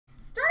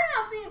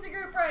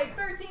break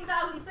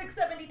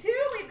 13,672.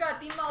 We've got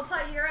the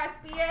multi-year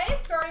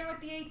SBA starting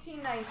with the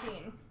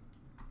 18-19.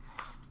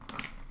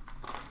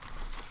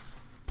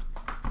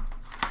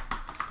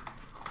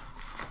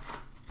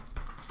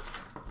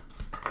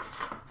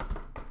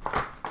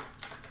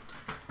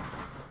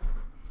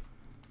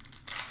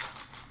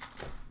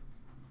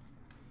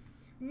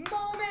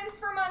 Moments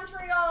for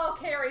Montreal,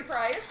 Carey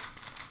Price.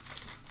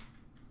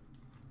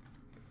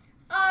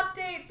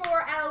 Update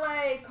for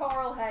LA,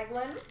 Carl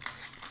Hagelin.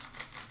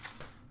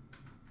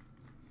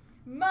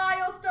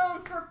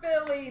 Milestones for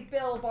Philly,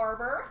 Bill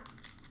Barber.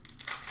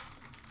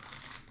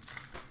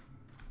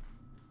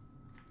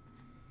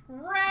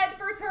 Red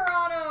for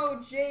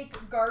Toronto, Jake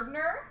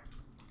Gardiner.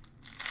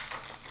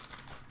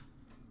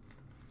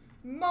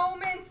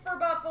 Moments for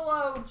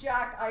Buffalo,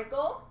 Jack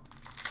Eichel.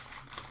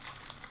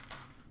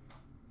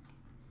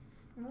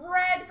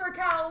 Red for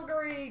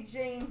Calgary,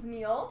 James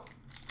Neal.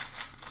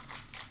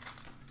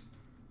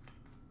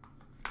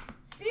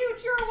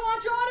 Future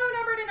Watch Auto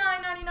number to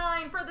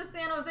 999 for the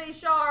San Jose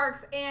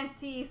Sharks,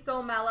 Antti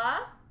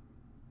Somela.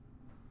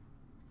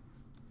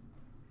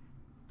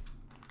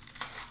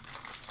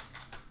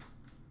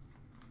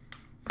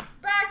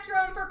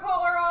 Spectrum for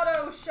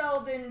Colorado,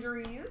 Sheldon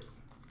Dries.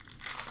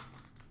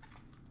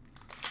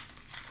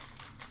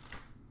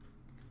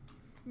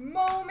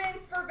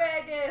 Moments for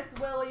Vegas,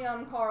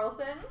 William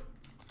Karlsson.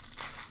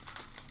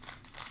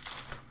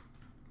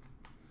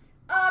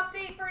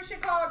 Update for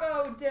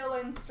Chicago,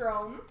 Dylan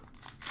Strome.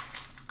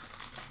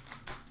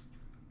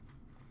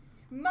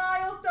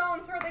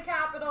 Milestones for the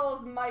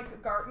Capitals,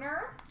 Mike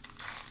Gartner.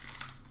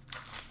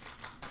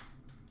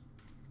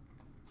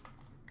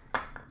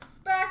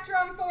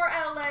 Spectrum for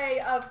LA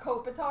of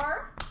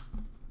Kopitar.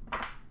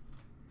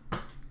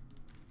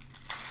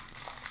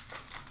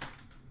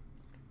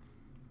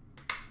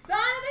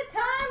 Sign of the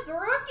Times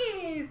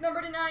rookies,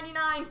 number to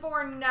 99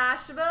 for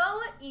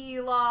Nashville,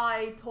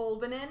 Eli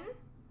Tolvanen.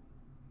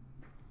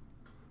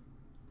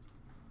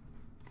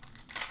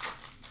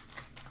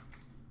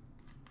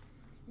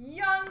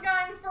 Young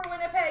Guns for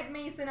Winnipeg,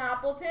 Mason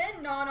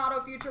Appleton.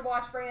 Non-auto future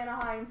watch for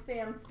Anaheim,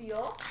 Sam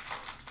Steele.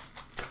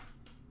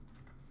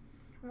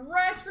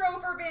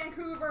 Retro for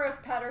Vancouver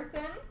of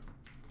Pettersson.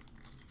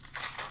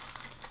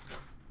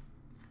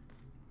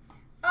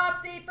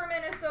 Update for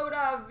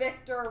Minnesota,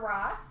 Victor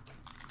Rask.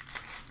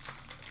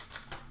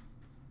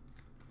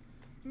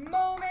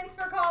 Moments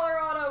for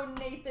Colorado,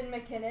 Nathan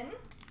McKinnon.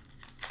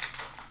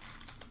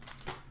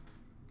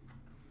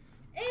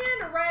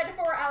 And red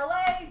for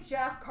LA,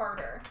 Jeff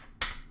Carter.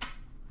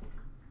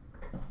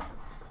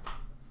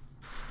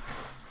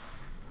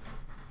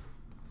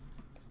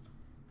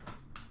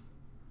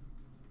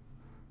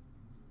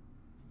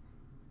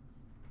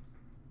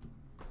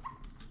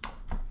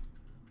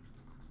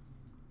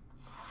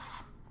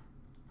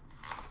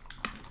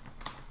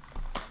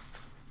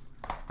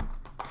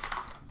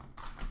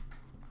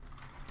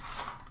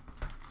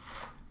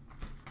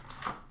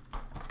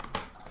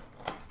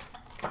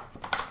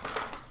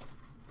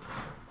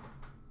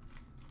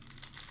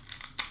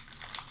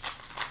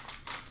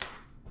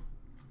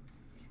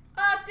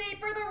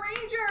 For the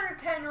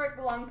Rangers, Henrik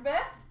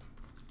Lundqvist.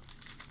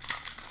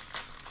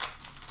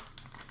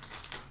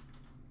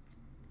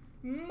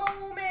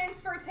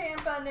 Moments for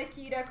Tampa,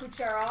 Nikita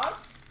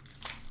Kucherov.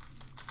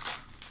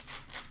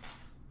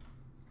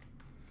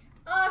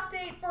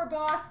 Update for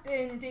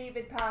Boston,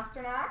 David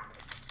Pastrnak.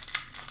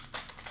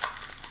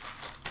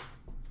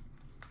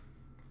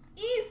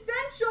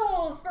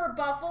 Essentials for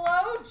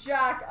Buffalo,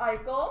 Jack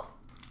Eichel.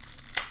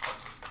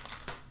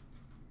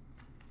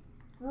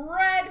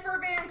 Red for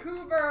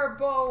Vancouver,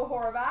 Bo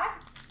Horvat.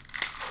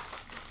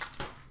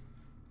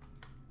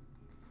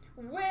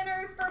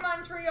 Winners for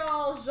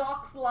Montreal,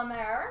 Jacques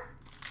Lemaire.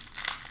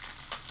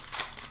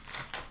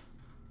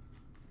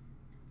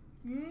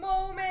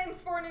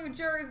 Moments for New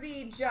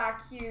Jersey,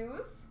 Jack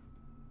Hughes.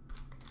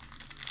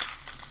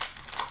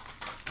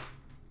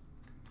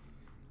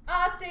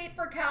 Update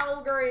for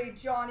Calgary,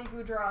 Johnny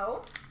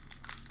Gaudreau.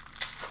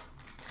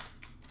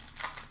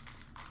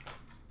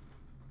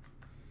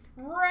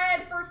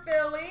 Red for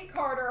Philly,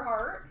 Carter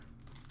Hart.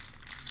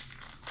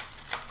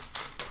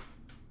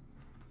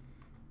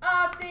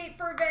 Update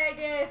for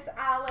Vegas,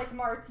 Alec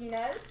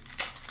Martinez.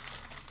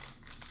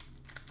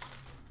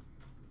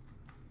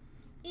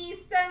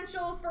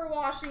 Essentials for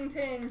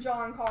Washington,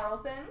 John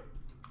Carlson.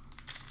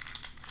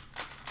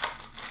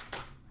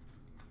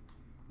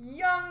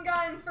 Young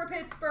Guns for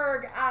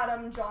Pittsburgh,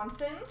 Adam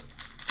Johnson.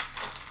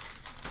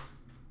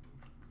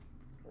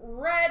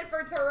 Red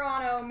for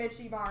Toronto,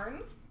 Mitchie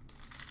Barnes.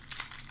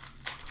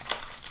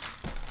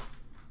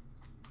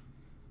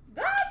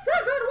 That's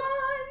a good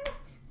one.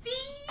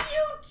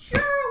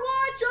 Future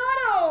Watch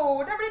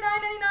Auto, number to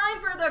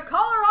 999 for the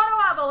Colorado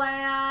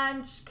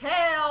Avalanche,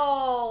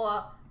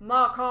 Cale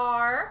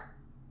Makar.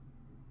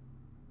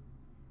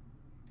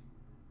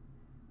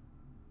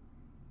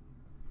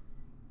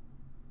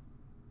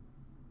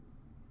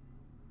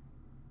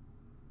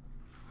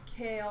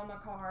 Cale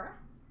Makar.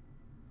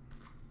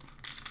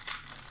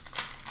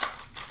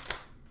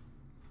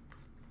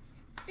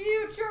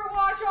 Future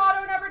Watch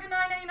Auto, number to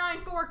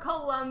 999 for for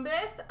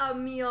Columbus,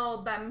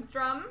 Emil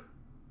Bemstrom.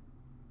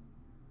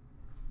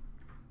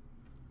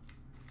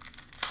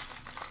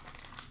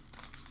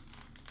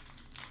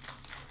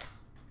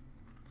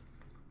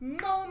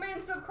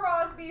 Moments of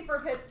Crosby for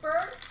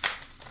Pittsburgh.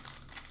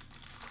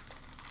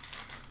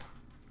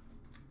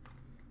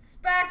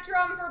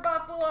 Spectrum for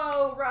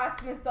Buffalo,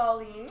 Rasmus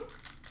Dahlin.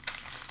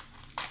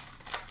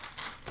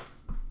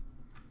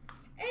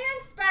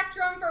 And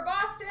Spectrum for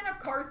Boston of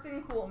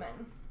Carson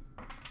Kuhlman.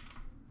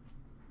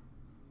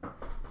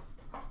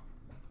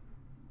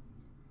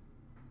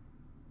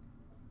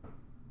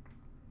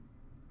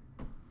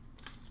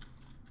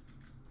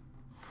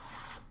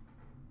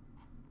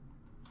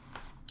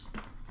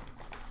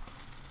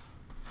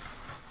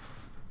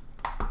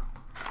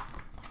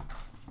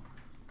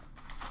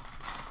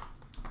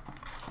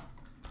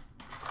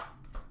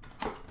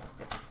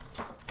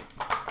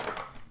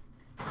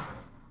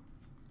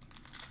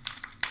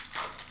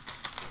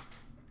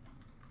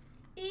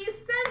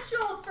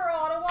 Essentials for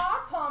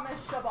Ottawa, Thomas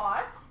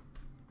Chabot.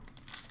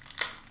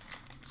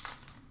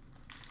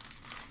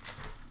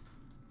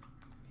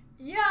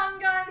 Young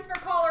Guns for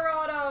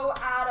Colorado,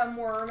 Adam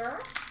Werner.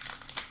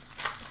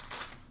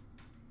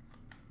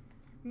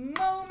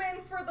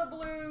 Moments for the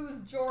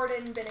Blues,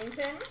 Jordan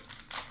Binnington.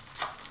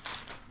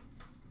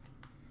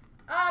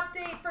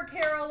 Update for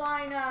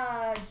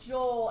Carolina,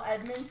 Joel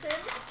Edmondson.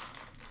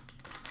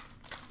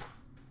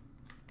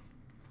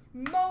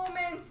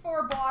 Moments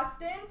for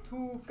Boston,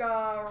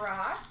 Tuukka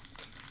Rask.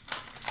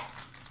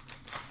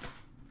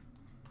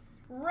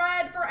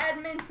 Red for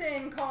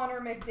Edmonton,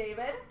 Connor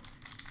McDavid.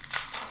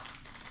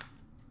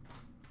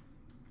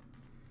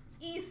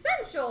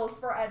 Essentials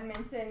for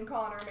Edmonton,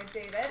 Connor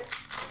McDavid.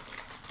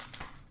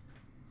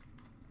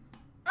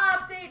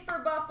 Update for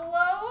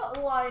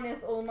Buffalo, Linus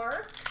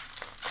Ullmark.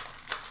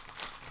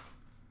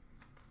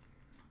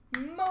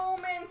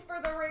 Moments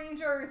for the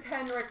Rangers,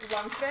 Henrik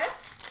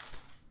Lundqvist.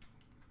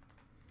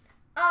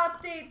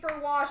 Update for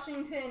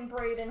Washington,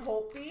 Braden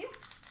Holtby.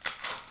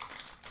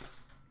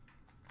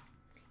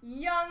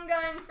 Young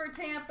Guns for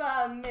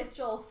Tampa,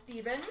 Mitchell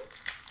Stevens.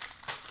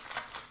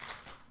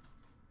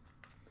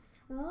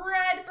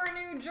 Red for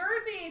New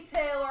Jersey,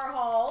 Taylor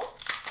Hall.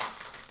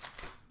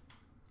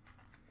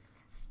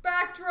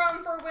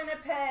 Spectrum for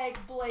Winnipeg,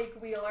 Blake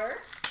Wheeler.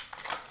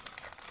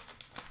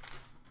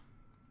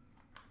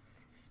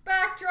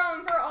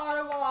 Spectrum for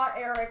Ottawa,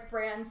 Eric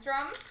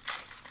Brandstrom.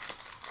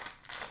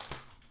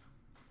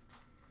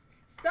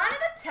 Son of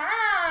the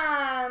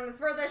Times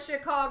for the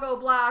Chicago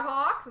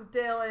Blackhawks,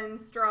 Dylan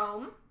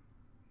Strome.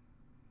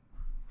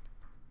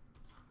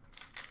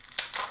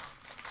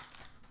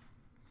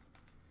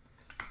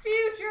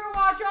 Future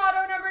Watch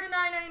Auto number to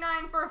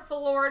 999 for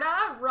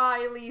Florida,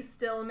 Riley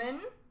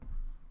Stillman.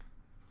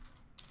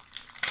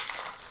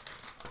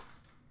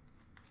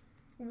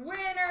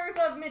 Winners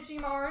of Mitchie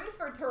Marnes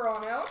for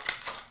Toronto.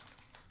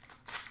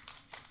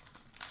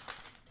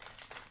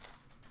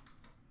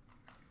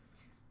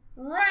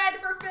 Red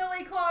for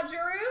Philly, Claude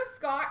Giroux.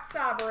 Scott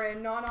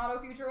Sabourin,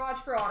 non-auto Future Watch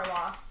for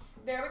Ottawa.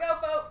 There we go,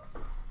 folks.